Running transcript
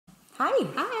Hi.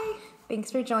 Hi. Thanks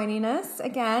for joining us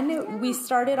again. Yeah. We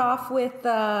started off with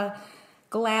the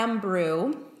glam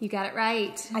brew. You got it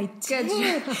right. I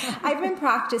did. I've been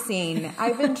practicing.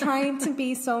 I've been trying to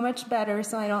be so much better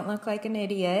so I don't look like an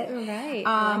idiot. All right.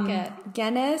 I like it.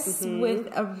 Guinness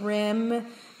with a rim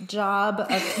job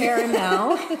of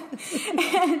caramel.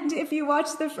 And if you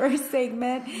watch the first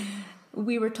segment,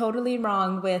 we were totally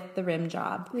wrong with the rim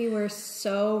job. We were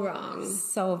so wrong.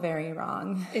 So very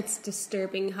wrong. It's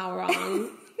disturbing how wrong,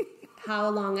 how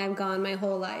long I've gone my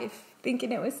whole life.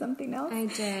 Thinking it was something else. I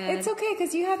did. It's okay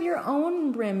because you have your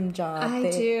own rim job.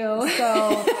 I do.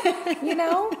 So,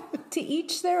 to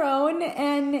each their own,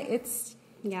 and it's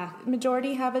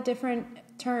majority have a different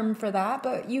term for that,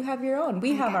 but you have your own.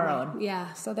 We have our own.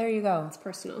 Yeah. So there you go. It's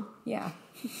personal. Yeah.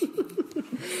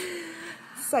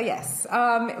 So yes.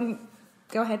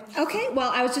 Go ahead. Okay, well,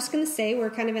 I was just going to say we're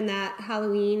kind of in that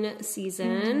Halloween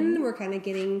season. We're kind of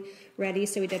getting ready,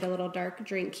 so we did a little dark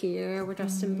drink here. We're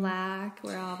dressed in black.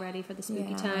 We're all ready for the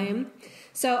spooky time.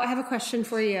 So I have a question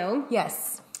for you.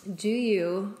 Yes. Do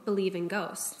you believe in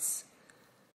ghosts?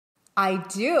 I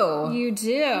do. You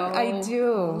do? I do.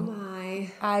 Oh, my.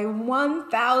 I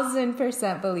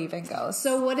 1000% believe in ghosts.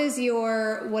 So what is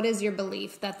your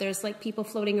belief? That there's like people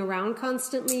floating around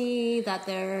constantly? That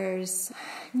there's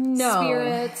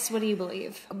spirits? What do you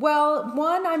believe? Well,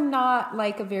 one, I'm not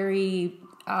like a very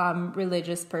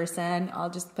religious person. I'll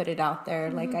just put it out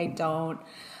there. Like I don't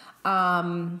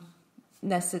I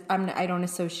don't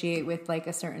associate with like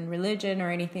a certain religion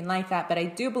or anything like that, but I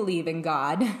do believe in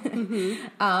God.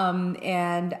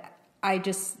 And I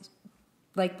just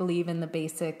like believe in the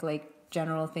basic, like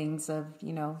general things of,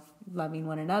 loving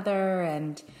one another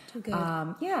and,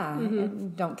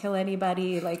 and don't kill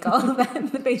anybody, like all of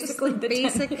that, basically the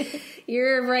basic.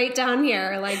 You're right down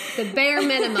here, like the bare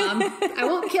minimum. I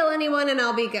won't kill anyone and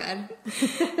I'll be good.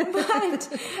 But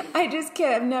I just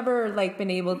can't, I've never like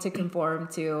been able to conform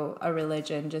to a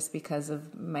religion just because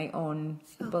of my own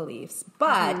beliefs.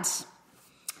 But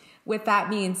with that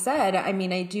being said, I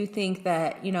mean, I do think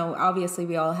that, obviously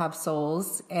we all have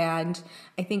souls, and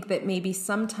I think that maybe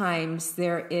sometimes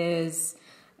there is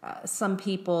some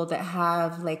people that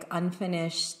have like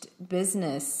unfinished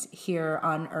business here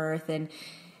on earth, and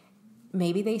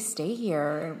maybe they stay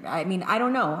here. I mean, I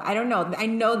don't know. I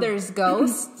know there's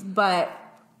ghosts, but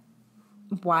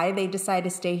why they decide to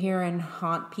stay here and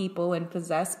haunt people and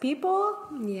possess people?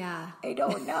 Yeah. I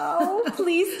don't know.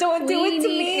 Please don't do it to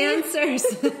me. We need answers.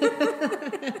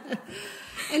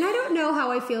 And I don't know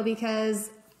how I feel because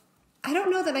I don't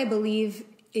know that I believe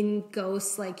in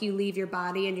ghosts, like you leave your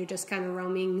body and you're just kind of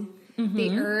roaming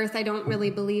the earth. I don't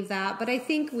really believe that, but I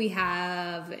think we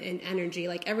have an energy,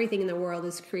 like everything in the world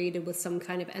is created with some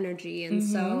kind of energy. And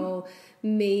so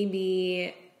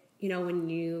maybe, when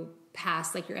you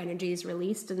pass, like your energy is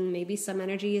released, and maybe some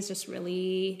energy is just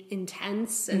really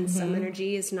intense and some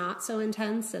energy is not so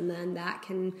intense, and then that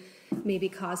can maybe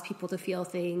cause people to feel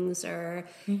things, or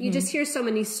you just hear so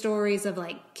many stories of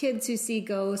like kids who see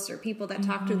ghosts or people that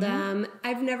talk to them.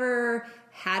 I've never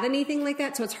had anything like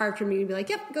that, so it's hard for me to be like,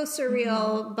 yep, ghosts are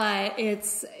real, but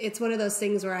it's one of those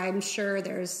things where I'm sure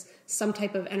there's some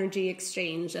type of energy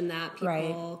exchange and that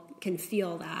people can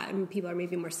feel that, and people are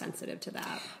maybe more sensitive to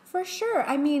that. For sure.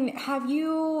 I mean, have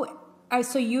you,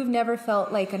 so you've never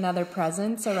felt like another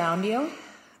presence around you?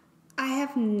 I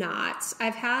have not.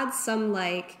 I've had some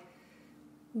like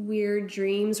weird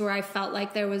dreams where I felt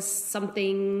like there was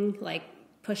something like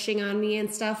pushing on me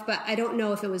and stuff, but I don't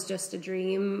know if it was just a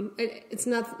dream. It's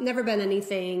never been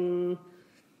anything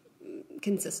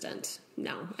consistent.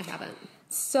 No, I haven't.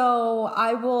 So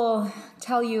I will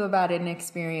tell you about an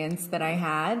experience that I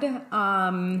had. You're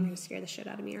going to scare the shit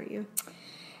out of me, aren't you?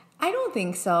 I don't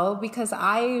think so, because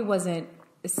I wasn't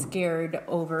scared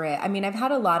over it. I mean, I've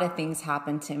had a lot of things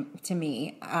happen to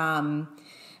me.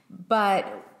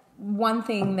 But one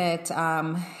thing that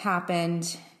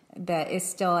happened that is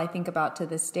still, I think about to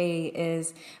this day,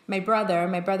 is my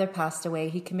brother passed away.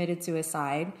 He committed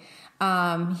suicide.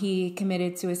 He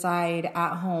committed suicide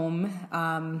at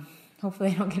home.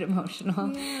 Hopefully I don't get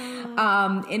emotional.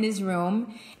 Yeah. In his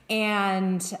room.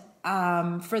 And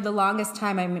for the longest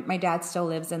time, my dad still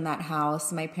lives in that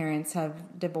house. My parents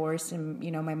have divorced, and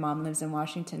my mom lives in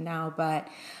Washington now. But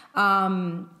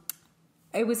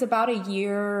it was about a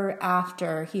year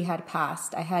after he had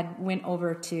passed. I had went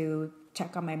over to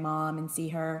check on my mom and see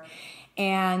her,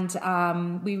 and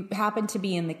we happened to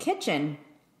be in the kitchen,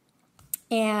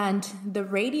 and the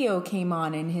radio came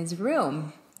on in his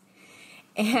room.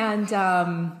 And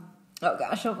Oh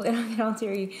gosh, hopefully I don't get all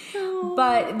teary. Oh.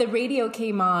 But the radio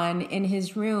came on in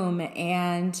his room,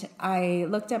 and I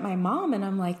looked at my mom, and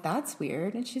I'm like, that's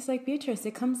weird. And she's like, Beatrice,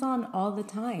 it comes on all the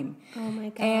time. Oh my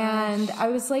gosh. And I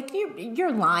was like,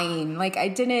 you're lying. Like, I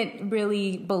didn't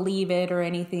really believe it or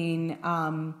anything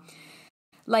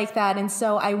like that. And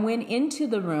so I went into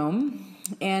the room,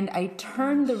 and I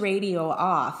turned the radio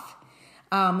off.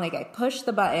 Like I pushed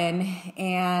the button,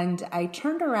 and I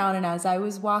turned around, and as I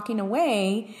was walking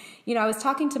away, I was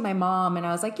talking to my mom, and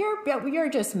I was like, you're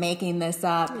just making this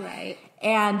up. Right.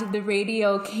 And the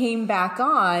radio came back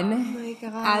on. Oh my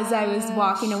gosh. As I was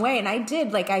walking away. And I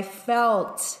did, like, I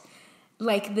felt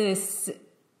like this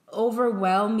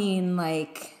overwhelming,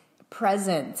 like,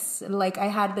 presence. Like I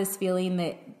had this feeling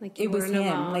that like it was him,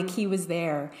 alone. Like he was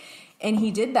there, and he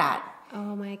did that.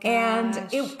 Oh my gosh.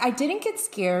 And I didn't get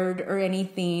scared or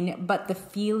anything, but the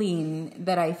feeling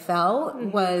that I felt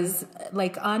was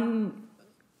like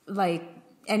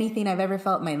anything I've ever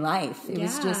felt in my life. It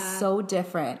was just so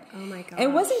different. Oh my gosh.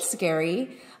 It wasn't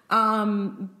scary,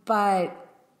 but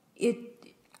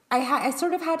I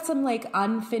sort of had some like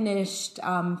unfinished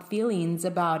feelings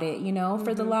about it,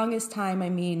 for the longest time. I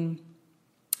mean,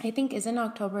 I think isn't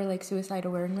October like Suicide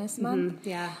Awareness Month?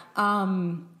 Yeah.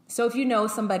 So if you know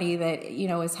somebody that,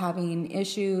 is having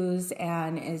issues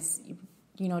and is,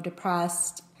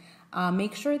 depressed,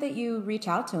 make sure that you reach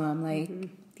out to them. Like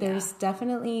there's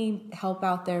definitely help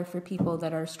out there for people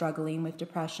that are struggling with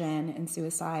depression and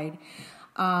suicide.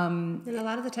 And a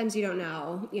lot of the times you don't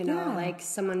know, like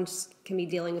someone can be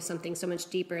dealing with something so much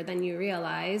deeper than you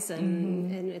realize,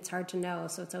 and it's hard to know.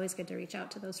 So it's always good to reach out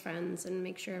to those friends and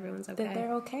make sure everyone's okay. That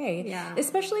they're okay. Yeah.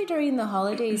 Especially during the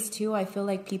holidays too. I feel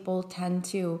like people tend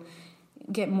to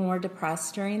get more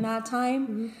depressed during that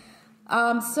time.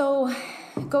 So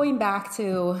going back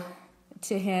to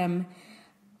him,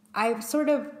 I sort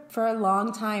of, for a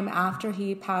long time after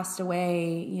he passed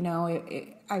away,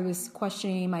 I was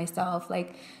questioning myself,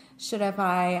 like,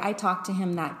 I talked to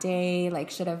him that day, like,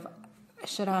 should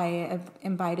I have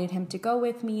invited him to go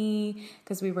with me?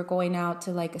 Because we were going out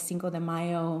to like a Cinco de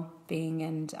Mayo thing,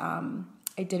 and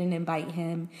I didn't invite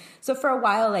him. So for a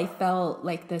while I felt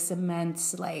like this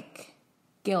immense like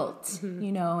guilt,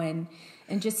 and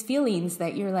just feelings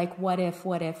that you're like, what if?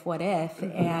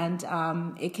 And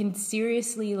it can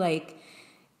seriously like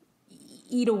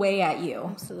eat away at you.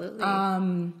 Absolutely.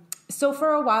 So for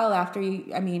a while after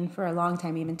for a long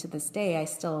time, even to this day, I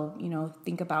still,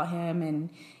 think about him, and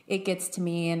it gets to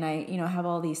me, and I, have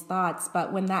all these thoughts.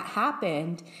 But when that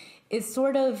happened, it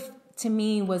sort of, to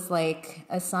me, was like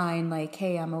a sign like,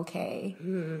 hey, I'm okay.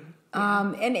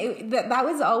 And that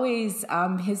was always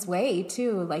his way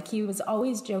too. Like he was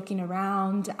always joking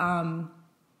around.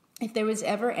 If there was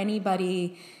ever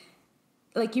anybody,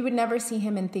 like you would never see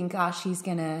him and think, gosh, he's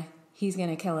gonna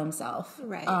kill himself.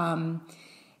 Right.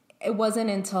 It wasn't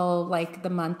until like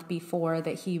the month before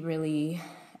that he really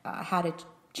had a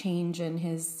change in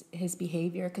his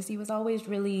behavior, because he was always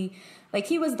really like,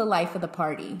 he was the life of the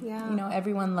party. Yeah.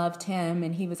 Everyone loved him,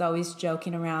 and he was always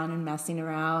joking around and messing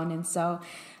around. And so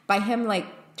by him like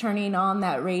turning on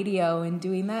that radio and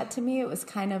doing that to me, it was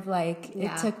kind of like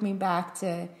it took me back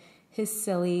to his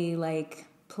silly, like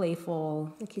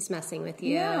playful, like he's messing with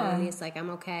you. Yeah. And he's like, I'm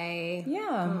okay.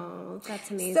 Yeah. Oh,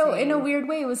 that's amazing. So in a weird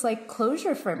way, it was like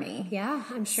closure for me. Yeah,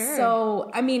 I'm sure.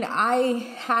 So,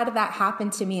 I had that happen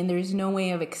to me, and there's no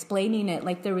way of explaining it.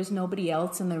 Like there was nobody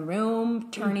else in the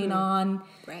room turning on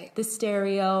the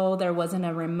stereo. There wasn't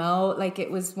a remote. Like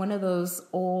it was one of those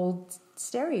old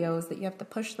stereos that you have to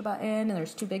push the button, and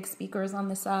there's two big speakers on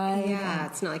the side. Yeah,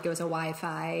 it's not like it was a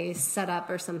Wi-Fi setup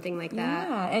or something like that.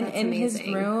 Yeah, and in his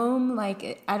room,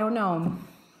 like, I don't know.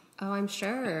 Oh, I'm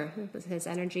sure his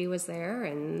energy was there,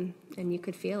 and you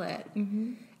could feel it.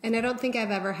 Mm-hmm. And I don't think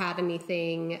I've ever had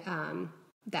anything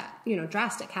that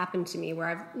drastic happen to me where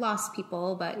I've lost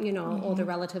people, but older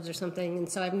relatives or something, and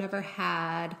so I've never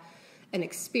had an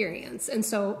experience. And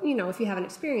so, if you haven't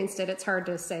experienced it, it's hard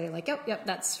to say like, yep,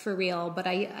 that's for real. But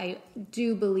I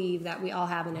do believe that we all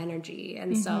have an energy.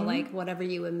 And so like whatever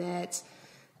you emit,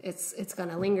 it's going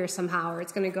to linger somehow, or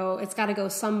it's got to go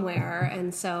somewhere.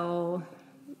 And so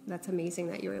that's amazing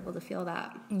that you were able to feel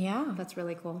that. Yeah. That's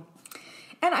really cool.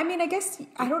 And I guess,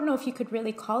 I don't know if you could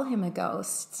really call him a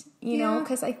ghost, you know,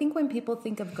 because I think when people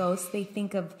think of ghosts, they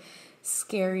think of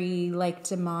scary, like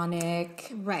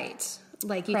demonic. Right.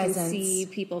 Like you presence. Can see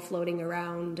people floating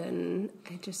around, and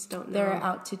I just don't know. They're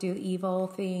out to do evil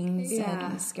things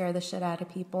and scare the shit out of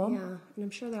people. Yeah, and I'm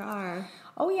sure there are.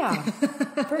 Oh, yeah,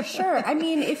 for sure.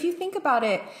 If you think about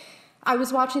it, I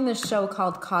was watching this show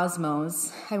called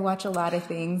Cosmos. I watch a lot of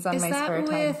things on my spare time.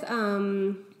 Is that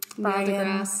with Neil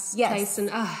deGrasse Tyson?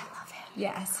 Oh, I love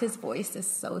Yes, his voice is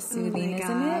so Oh soothing, my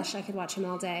isn't gosh, it? I could watch him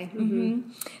all day.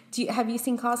 Have you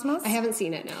seen Cosmos? I haven't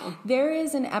seen it, no. There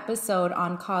is an episode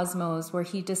on Cosmos where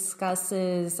he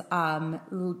discusses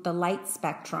the light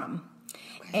spectrum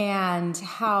and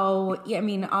how, I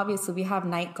mean, obviously we have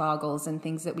night goggles and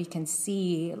things that we can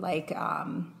see, like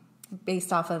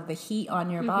based off of the heat on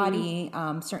your body,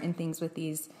 certain things with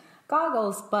these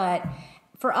goggles, but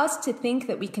for us to think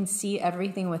that we can see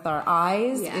everything with our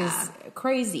eyes is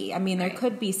crazy. I mean, there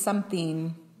could be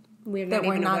something that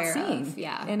we're not seeing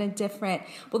in a different,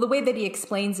 well, the way that he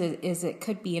explains it is it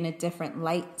could be in a different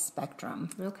light spectrum.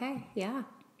 Okay, yeah,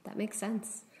 that makes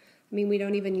sense. I mean, we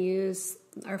don't even use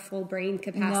our full brain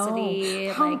capacity.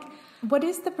 No. What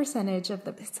is the percentage of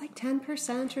the... It's like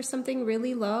 10% or something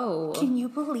really low. Can you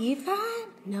believe that?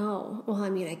 No. Well,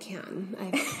 I mean, I can.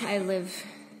 I live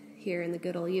here in the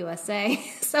good old USA,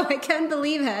 so I can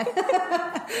believe it.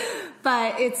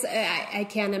 But I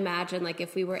can't imagine, like,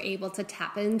 if we were able to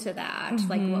tap into that,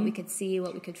 like what we could see,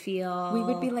 what we could feel. We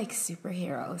would be like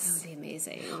superheroes. That would be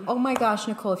amazing. Oh my gosh,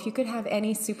 Nicole, if you could have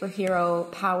any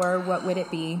superhero power, what would it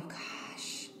be?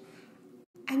 Gosh.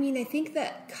 I mean, I think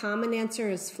that common answer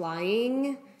is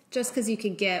flying, just because you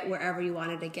could get wherever you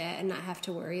wanted to get and not have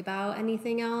to worry about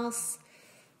anything else.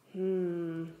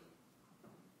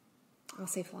 I'll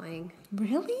say flying.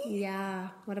 Really? Yeah.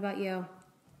 What about you?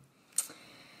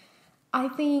 I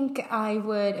think I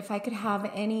would, if I could have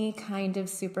any kind of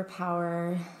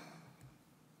superpower,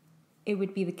 it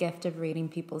would be the gift of reading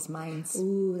people's minds.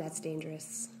 Ooh, that's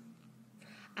dangerous.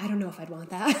 I don't know if I'd want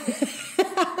that.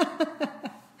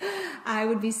 I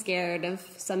would be scared of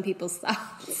some people's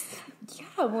thoughts.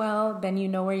 Yeah, well, then you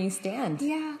know where you stand.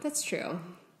 Yeah, that's true.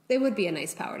 It would be a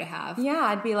nice power to have. Yeah,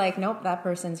 I'd be like, nope, that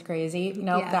person's crazy.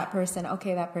 Nope, that person,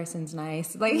 okay, that person's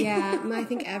nice. Like, yeah, I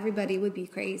think everybody would be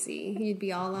crazy. You'd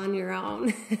be all on your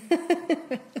own.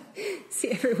 See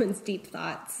everyone's deep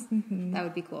thoughts. That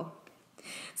would be cool.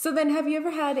 So then have you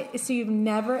ever had, so you've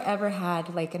never ever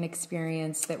had like an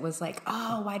experience that was like,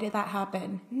 oh, why did that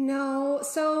happen? No.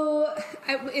 So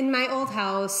in my old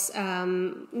house,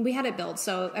 we had it built,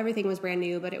 so everything was brand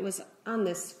new, but it was on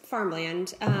this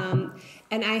farmland. And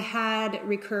I had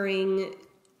recurring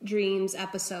dreams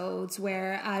episodes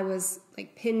where I was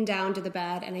like pinned down to the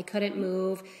bed and I couldn't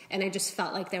move, and I just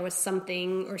felt like there was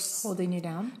something or holding you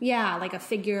down. Yeah, like a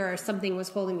figure or something was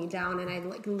holding me down, and I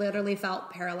like literally felt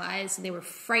paralyzed, and they were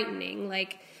frightening.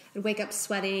 Like I'd wake up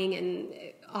sweating and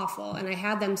awful, and I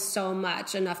had them so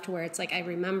much enough to where it's like I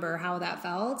remember how that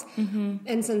felt.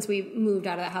 And since we moved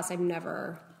out of that house, I've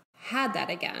never had that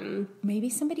again. Maybe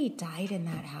somebody died in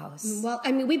that house. Well,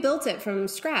 I mean, we built it from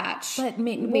scratch, but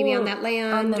maybe on that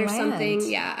land or something.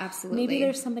 Yeah, absolutely. Maybe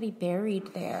there's somebody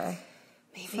buried there.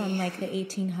 Maybe from like the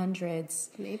 1800s.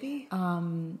 Maybe.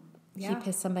 He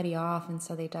pissed somebody off, and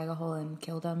so they dug a hole and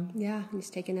killed him. Yeah,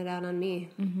 he's taking it out on me.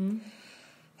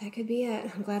 That could be it.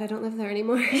 I'm glad I don't live there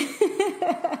anymore.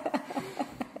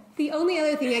 The only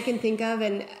other thing I can think of,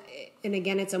 and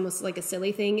again, it's almost like a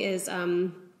silly thing, is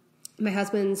my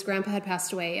husband's grandpa had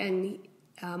passed away, and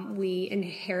we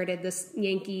inherited this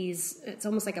Yankees, it's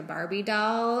almost like a Barbie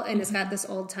doll, and it's got this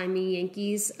old-timey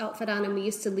Yankees outfit on, and we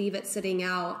used to leave it sitting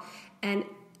out, and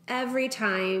every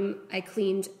time I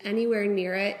cleaned anywhere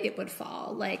near it, it would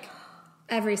fall, like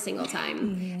every single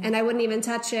time. And I wouldn't even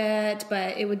touch it,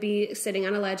 but it would be sitting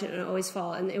on a ledge and it would always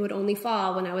fall, and it would only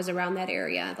fall when I was around that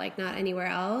area, like not anywhere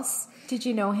else. Did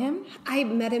you know him? I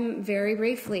met him very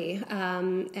briefly,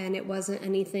 and it wasn't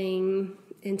anything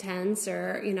intense,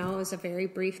 or, you know, it was a very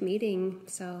brief meeting.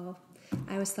 So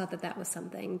I always thought that was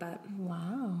something, but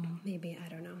wow, maybe, I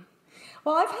don't know.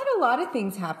 Well, I've had a lot of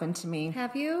things happen to me.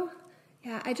 Have you?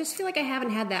 Yeah, I just feel like I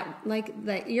haven't had that, like,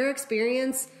 that your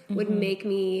experience would make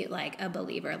me, like, a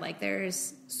believer. Like,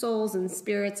 there's souls and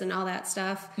spirits and all that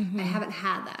stuff. I haven't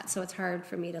had that, so it's hard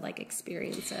for me to, like,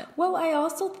 experience it. Well, I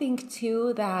also think,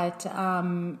 too, that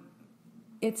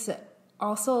it's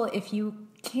also, if you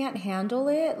can't handle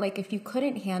it, like, if you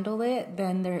couldn't handle it,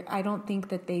 then I don't think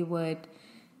that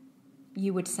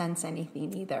you would sense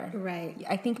anything either. Right.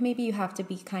 I think maybe you have to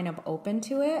be kind of open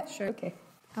to it. Sure. Okay.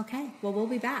 Okay, well, we'll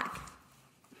be back.